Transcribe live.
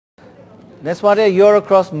Ness Wadia, you're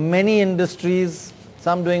across many industries,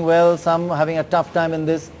 some doing well, some having a tough time in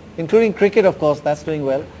this, including cricket, of course, that's doing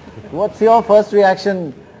well. What's your first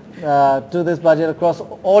reaction to this budget across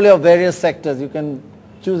all your various sectors? You can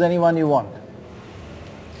choose any one you want.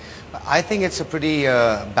 I think it's a pretty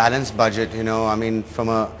balanced budget, you know. I mean, from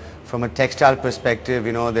a textile perspective,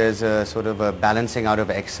 you know, there's a sort of a balancing out of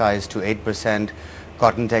excise to 8%.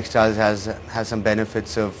 Cotton textiles has some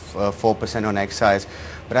benefits of 4% on excise.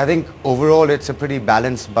 But I think overall it's a pretty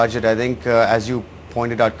balanced budget. I think as you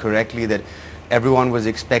pointed out correctly, that everyone was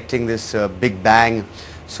expecting this big bang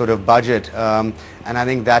sort of budget, and I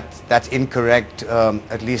think that's incorrect,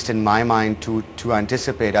 at least in my mind, to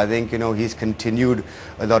anticipate. I think, you know, he's continued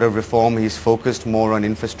a lot of reform. He's focused more on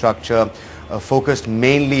infrastructure, focused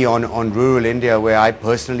mainly on rural India, where I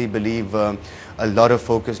personally believe a lot of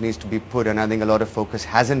focus needs to be put, and I think a lot of focus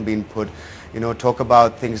hasn't been put. You know, talk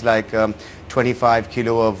about things like 25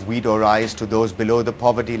 kilo of wheat or rice to those below the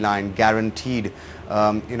poverty line, guaranteed,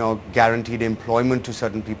 you know, guaranteed employment to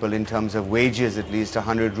certain people in terms of wages, at least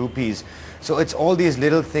 100 rupees. So it's all these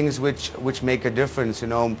little things which make a difference, you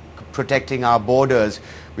know, protecting our borders.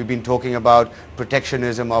 We've been talking about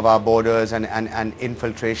protectionism of our borders and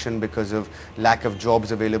infiltration because of lack of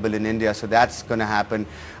jobs available in India. So that's going to happen.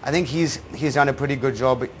 I think he's done a pretty good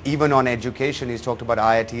job even on education. He's talked about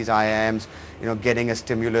IITs, IIMs, you know, getting a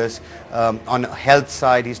stimulus. On health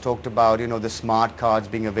side, he's talked about, you know, the smart cards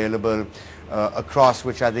being available across,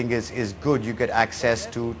 which I think is good. You get access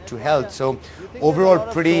to health. So overall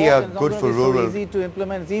pretty good for rural. It's so easy to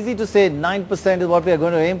implement. It's easy to say 9% is what we are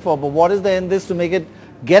going to aim for, but what is there in this to make it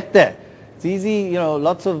get there? It's easy, you know,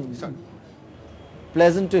 lots of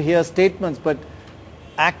pleasant to hear statements, but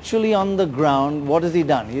actually on the ground, what has he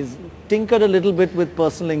done? He's tinkered a little bit with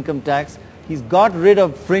personal income tax. He's got rid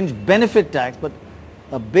of fringe benefit tax, but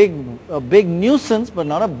a big nuisance, but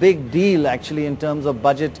not a big deal actually in terms of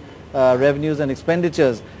budget revenues and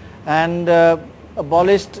expenditures, and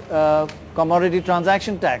abolished commodity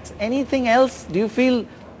transaction tax. Anything else? Do you feel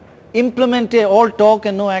implemented, all talk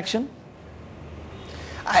and no action?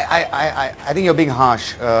 I think you're being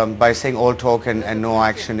harsh by saying all talk and no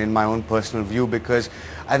action, in my own personal view, because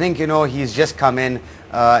I think, you know, he's just come in.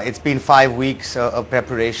 It's been 5 weeks of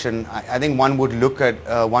preparation. I think one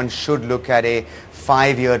should look at a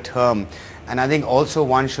 5-year term. And I think also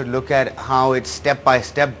one should look at how it's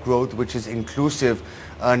step-by-step growth, which is inclusive,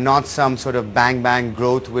 not some sort of bang-bang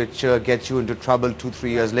growth which gets you into trouble 2-3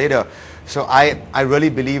 years later. So I really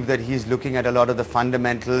believe that he's looking at a lot of the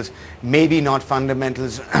fundamentals, maybe not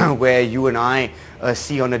fundamentals where you and I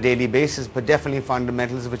see on a daily basis, but definitely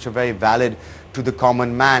fundamentals which are very valid to the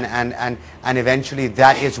common man, and eventually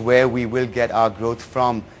that is where we will get our growth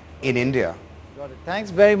from in India. Got it. Thanks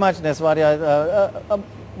very much, Ness Wadia. A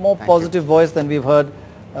more positive voice than we've heard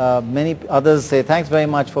many others say. Thanks very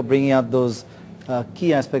much for bringing out those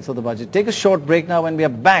key aspects of the budget. Take a short break now. When we are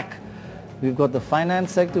back, we've got the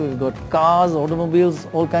finance sector, we've got cars, automobiles,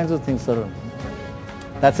 all kinds of things, Tarun.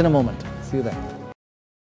 That's in a moment. See you there.